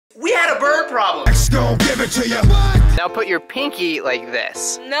We had a bird problem. Let's go give it to you. Now put your pinky like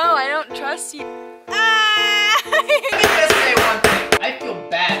this. No, I don't trust you. Let me just say one thing. I feel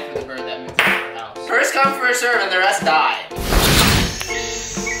bad for the bird that moved into the house. First come, first serve, and the rest die.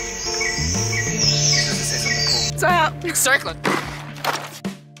 So how? Circling.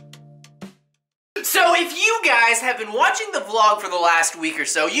 So if you guys have been watching the vlog for the last week or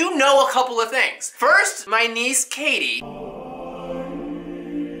so, you know a couple of things. First, my niece Katie.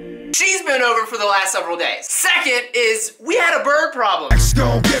 She's been over for the last several days. Second is, we had a bird problem. Let's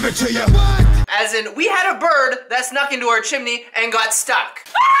go give it to you. As in, we had a bird that snuck into our chimney and got stuck.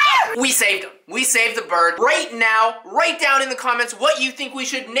 We saved him. We saved the bird. Right now, write down in the comments what you think we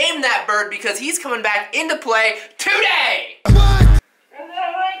should name that bird because he's coming back into play today. Is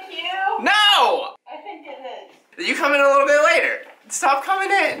that like you? No! I think it is. You come in a little bit later. Stop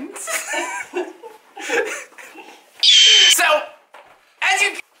coming in. So, as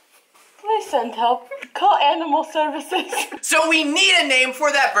you... Please send help. Call animal services. So we need a name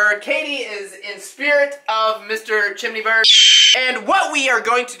for that bird. Katie is in spirit of Mr. Chimney Bird. And what we are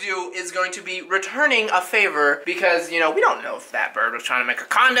going to do is going to be returning a favor because, you know, we don't know if that bird was trying to make a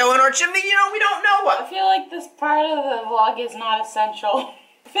condo in our chimney. You know, we don't know what. I feel like this part of the vlog is not essential.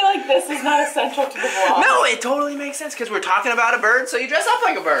 I feel like this is not essential to the vlog. No, it totally makes sense because we're talking about a bird, so you dress up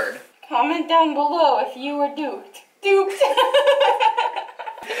like a bird. Comment down below if you were duped. Duped.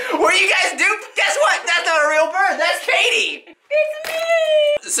 Were you guys duped? Guess what? That's not a real bird. That's Katie. It's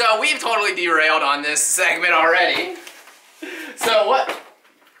me. So we've totally derailed on this segment already. So what?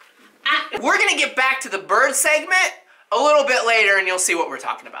 We're gonna get back to the bird segment a little bit later and you'll see what we're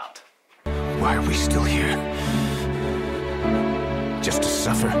talking about. Why are we still here? Just to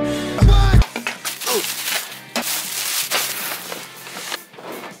suffer.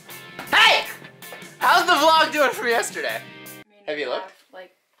 Hey! How's the vlog doing from yesterday? Have you looked?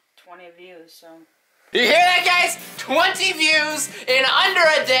 Like 20 views, so. You hear that, guys? 20 views in under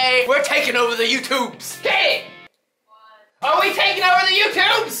a day. We're taking over the YouTubes. Katie! What? Are we taking over the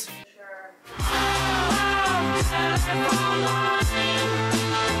YouTubes? Sure.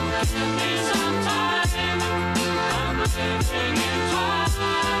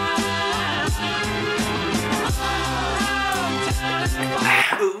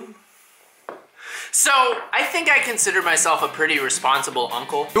 So, I think I consider myself a pretty responsible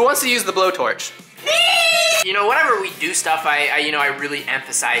uncle. Who wants to use the blowtorch? You know, whenever we do stuff, I really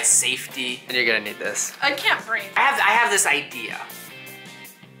emphasize safety. And you're gonna need this. I can't breathe. I have this idea.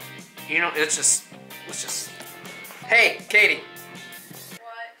 You know, let's just. Hey, Katie.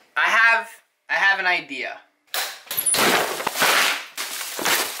 What? I have an idea.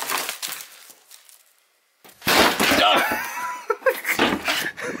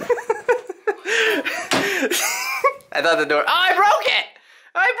 I thought the door. Oh, I broke it!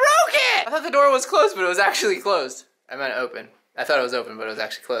 I broke it! I thought the door was closed, but it was actually closed. I meant open. I thought it was open, but it was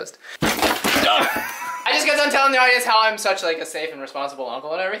actually closed. I just got done telling the audience how I'm such like a safe and responsible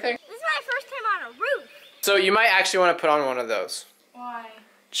uncle and everything. This is my first time on a roof. So you might actually want to put on one of those. Why?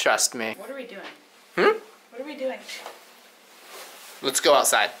 Trust me. What are we doing? Hmm? What are we doing? Let's go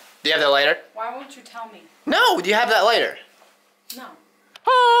outside. Do you have that lighter? Why won't you tell me? No, do you have that lighter? No.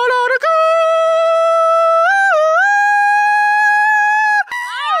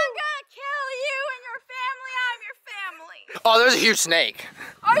 I'm gonna kill you and your family. I'm your family. Oh, there's a huge snake.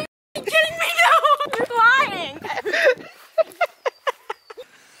 Are you kidding me? No, you're lying.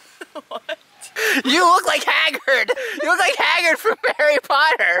 What? You look like Haggard. You look like Haggard from Harry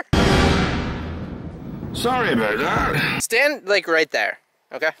Potter. Sorry about that. Stand like right there,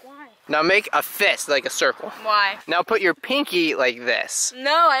 okay? Why? Now make a fist, like a circle. Why? Now put your pinky like this.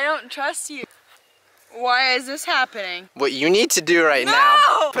 No, I don't trust you. Why is this happening? What you need to do right No!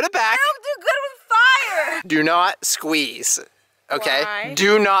 now, put it back. I don't do good with fire. Do not squeeze, okay? Why?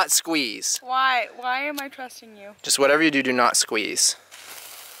 Do not squeeze. Why? Why am I trusting you? Just whatever you do, do not squeeze.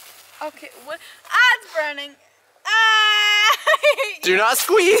 Okay, what? Ah, it's burning. Ah! Do not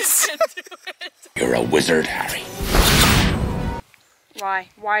squeeze. You're a wizard, Harry. Why?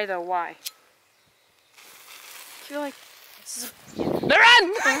 Why though? Why? I feel like this is.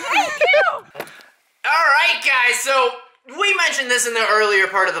 Run! Alright guys, so we mentioned this in the earlier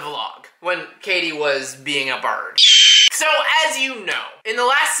part of the vlog when Katie was being a bird. So as you know, in the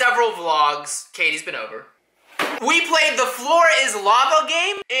last several vlogs, Katie's been over. We played the floor is lava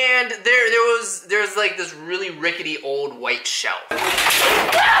game, and there's like this really rickety old white shelf.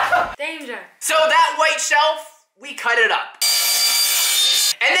 Danger. So that white shelf, we cut it up.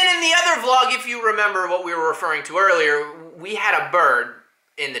 And then in the other vlog, if you remember what we were referring to earlier, we had a bird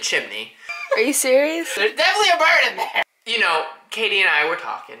in the chimney. Are you serious? There's definitely a bird in there. you know, Katie and I were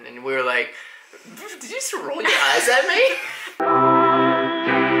talking, and we were like, did you just roll your eyes at me? Come on,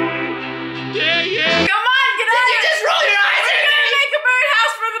 get out! Did you just roll your eyes at me? We're gonna make a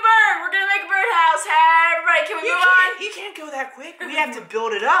birdhouse for the bird. We're gonna make a birdhouse. Hey, everybody, can we move on? You can't go that quick. We have to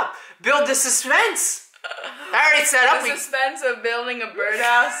build it up. Build the suspense. I already set up. The suspense of building a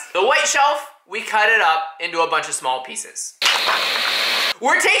birdhouse. The white shelf, we cut it up into a bunch of small pieces.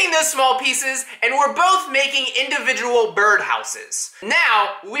 We're taking those small pieces and we're both making individual birdhouses.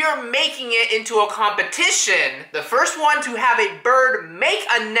 Now, we are making it into a competition. The first one to have a bird make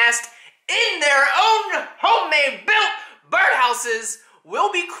a nest in their own homemade built birdhouses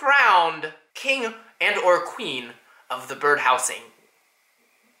will be crowned king and or queen of the birdhousing.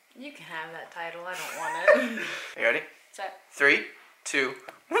 You can have that title. I don't want it. Are you ready? Set. 3, 2,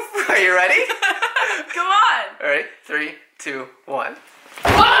 are you ready? Come on. All right, 3, 2, 1.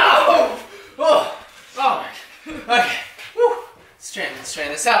 Whoa! Oh, oh, okay. Woo. Let's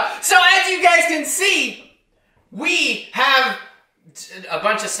straighten this out. So as you guys can see, we have a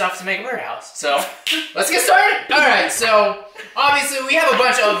bunch of stuff to make a birdhouse. So let's get started. All right, so obviously we have a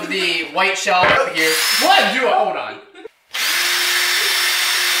bunch of the white shell out here. What? Hold on.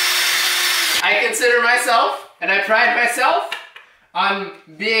 I consider myself, and I pride myself on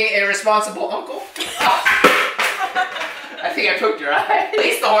being a responsible uncle. I think I poked your eye. At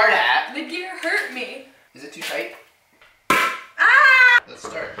least the hard hat. The gear hurt me. Is it too tight? Ah! Let's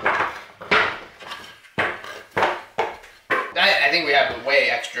start. I think we have way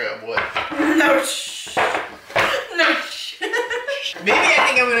extra wood. No shh. No shh. Maybe I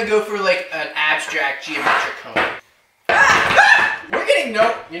think I'm gonna go for like an abstract geometric cone. We're getting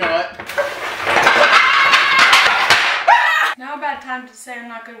you know what? Now a bad time to say I'm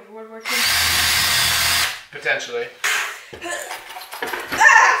not good with woodworking. Potentially.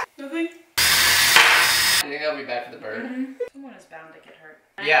 Nothing? I think that'll be bad for the bird. Mm-hmm. Someone is bound to get hurt.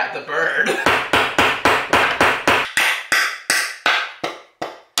 Yeah, the bird. What?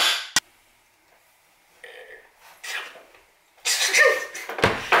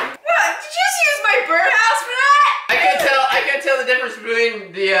 Did you just use my birdhouse for that? I can tell the difference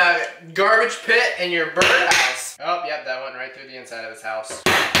between the garbage pit and your birdhouse. Oh, yep, that went right through the inside of his house.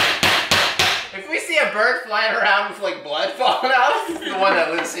 If we see a bird flying around with like blood falling out, it's the one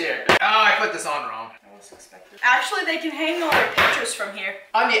that lives here. Oh, I put this on wrong. I was expecting. Actually, they can hang all their pictures from here.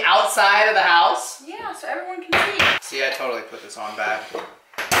 On the outside of the house? Yeah, so everyone can see. See, I totally put this on bad.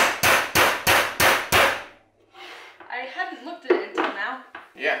 I hadn't looked at it until now.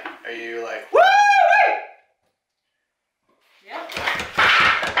 Yeah, are you like, Woo! Yep.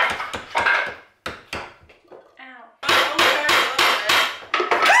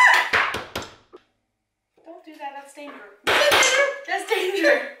 Don't do that, that's danger. That's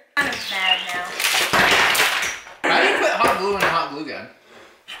danger. I'm kind of mad now. how do you put hot glue in a hot glue gun?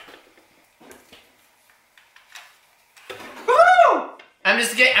 Woo! I'm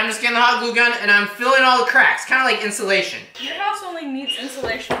just getting the hot glue gun and I'm filling all the cracks, kind of like insulation. Your house only needs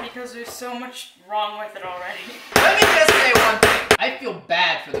insulation because there's so much wrong with it already. Let me just say one thing. I feel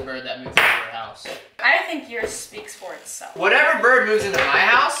bad for the bird that moves into your house. I think yours speaks for itself. Whatever bird moves into my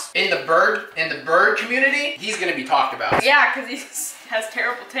house, in the bird community, he's gonna be talked about. Yeah, because he has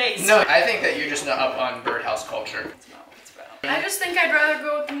terrible taste. No, I think that you're just not up on birdhouse culture. That's not what it's about. I just think I'd rather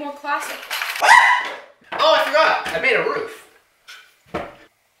go with the more classic. Oh, I forgot. I made a roof.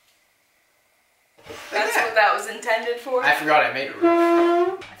 That's what that was intended for? I forgot I made a roof.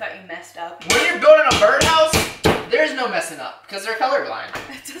 I thought you messed up. When you're building a birdhouse, there's no messing up because they're colorblind.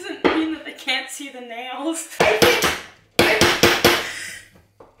 That doesn't mean that they can't see the nails.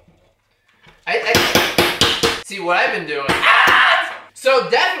 See what I've been doing. Ah! So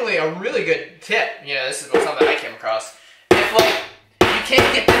definitely a really good tip. You know, this is something I came across. If like you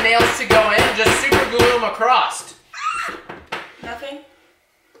can't get the nails to go in, just super glue them across. Nothing?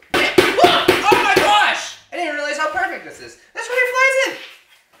 Look! Oh my gosh! I didn't realize how perfect this is. That's where it flies in.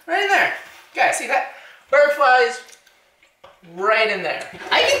 Right in there. Guys, see that? Bird flies right in there.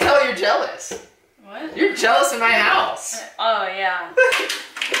 I can tell you're jealous. What? You're jealous of my house. Oh, yeah.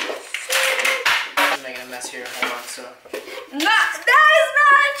 I'm making a mess here. Hold on, so. That is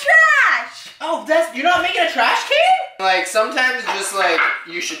not trash! Oh, you're not making a trash can? Like, sometimes just like,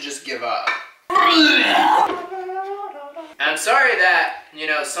 you should just give up. I'm sorry that, you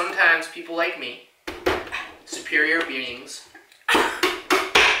know, sometimes people like me, superior beings,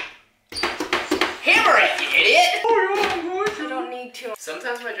 hammer it, you idiot! You don't need to.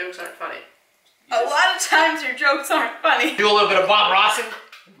 Sometimes my jokes aren't funny. A lot of times your jokes aren't funny. Do a little bit of Bob Rossing.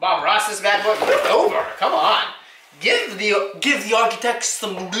 Bob Ross's bad boy. Move over, come on. Give the architects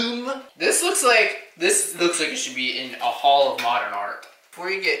some room. This looks like This looks like it should be in a hall of modern art. Before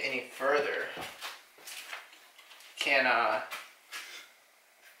you get any further, can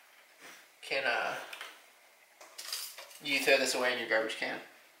you throw this away in your garbage can?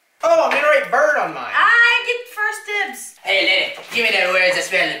 Oh, I'm gonna write bird on mine. I get first dibs. Hey, Lenny, give me the words that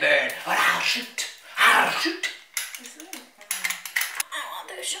spell the bird, or I'll shoot. I'll shoot. I want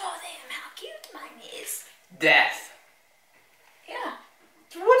to show them how cute mine is. Death. Yeah.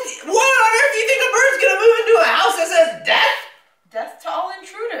 What on earth do you think a bird's gonna move into a house that says death? Death to all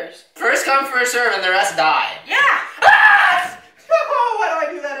intruders. First come, first serve, and the rest die. Yeah. Ah! Oh, why do I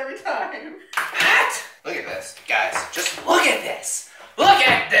do that every time? What? Look at this, guys. Just look at this. Look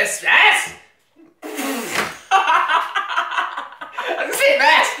at this ass. I can say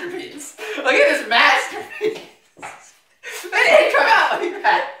masterpiece. Look at this masterpiece. It didn't come out like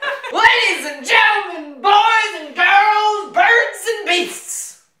that. Ladies and gentlemen, boys and girls, birds and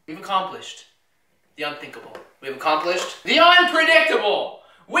beasts. We've accomplished the unthinkable. We've accomplished the unpredictable.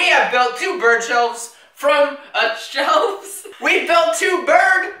 We have built 2 bird shelves from shelves. We built 2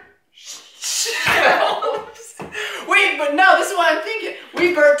 bird shelves. But no, this is what I'm thinking.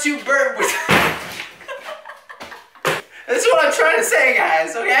 We built 2 bird. This is what I'm trying to say,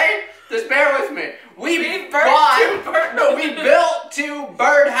 guys. Okay, just bear with me. We built 2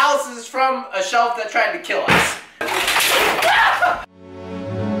 bird houses from a shelf that tried to kill us.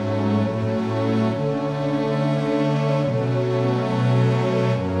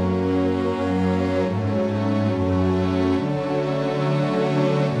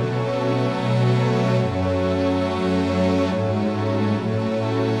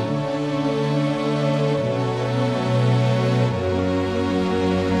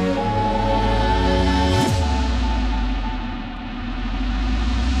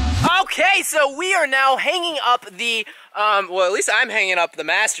 Okay, so we are now hanging up the, well, at least I'm hanging up the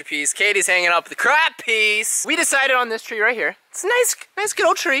masterpiece. Katie's hanging up the crap piece. We decided on this tree right here. It's a nice good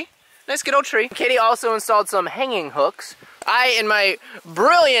old tree. Nice good old tree. Katie also installed some hanging hooks. I, in my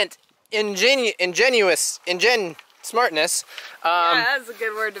brilliant, smartness, Yeah, that's a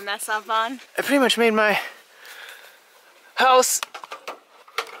good word to mess up on. I pretty much made my house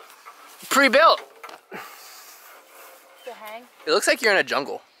pre-built. To hang. It looks like you're in a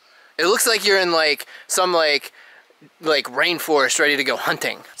jungle. It looks like you're in like some like rainforest ready to go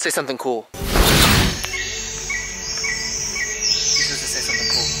hunting. Say something cool. You're supposed to say something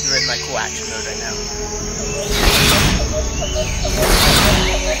cool. You're in like cool action mode right now.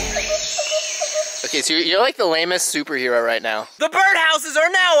 Okay, so you're like the lamest superhero right now. The birdhouses are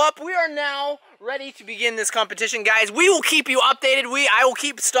now up. We are now ready to begin this competition, guys. We will keep you updated. I will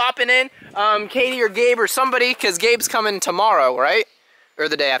keep stopping in. Katie or Gabe or somebody, because Gabe's coming tomorrow, right? Or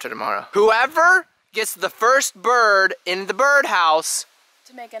the day after tomorrow. Whoever gets the first bird in the birdhouse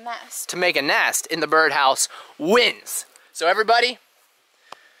To make a nest. to make a nest in the birdhouse wins. So everybody,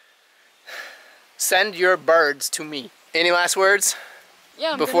 send your birds to me. Any last words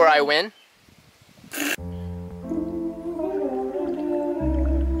Yeah. before I win?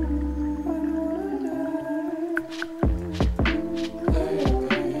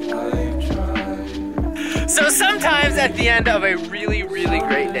 So sometimes at the end of a really, really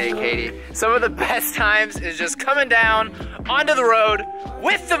great day, Katie, some of the best times is just coming down onto the road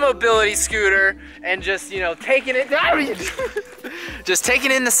with the mobility scooter and just, you know, taking it, just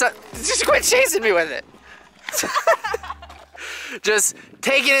taking in the sun. Just quit chasing me with it. Just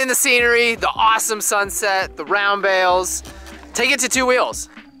taking in the scenery, the awesome sunset, the round bales. Take it to 2 wheels.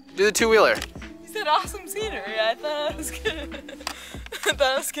 Do the 2-wheeler. You said awesome scenery. I thought I was gonna. I thought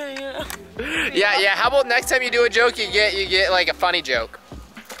I was gonna, you know. Yeah. How about next time you do a joke, you get like a funny joke.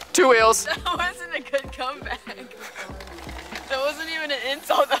 2 wheels. That wasn't a good comeback. That wasn't even an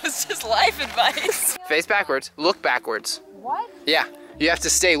insult. That was just life advice. Face backwards. Look backwards. What? Yeah. You have to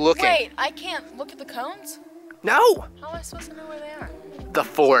stay looking. Wait, I can't look at the cones? No. How am I supposed to know where they are? The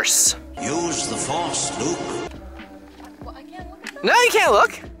Force. Use the Force, Luke. Well, I can't look at them. No, you can't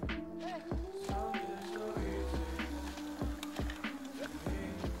look.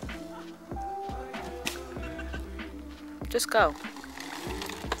 Just go.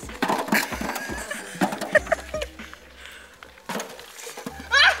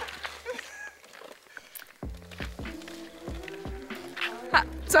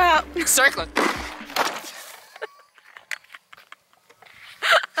 So how? Circling.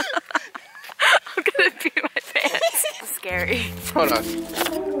 I'm gonna pee my pants. Scary. Hold on.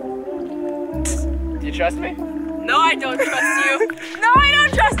 Do you trust me? No, I don't trust you. No, I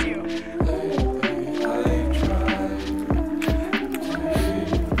don't trust you.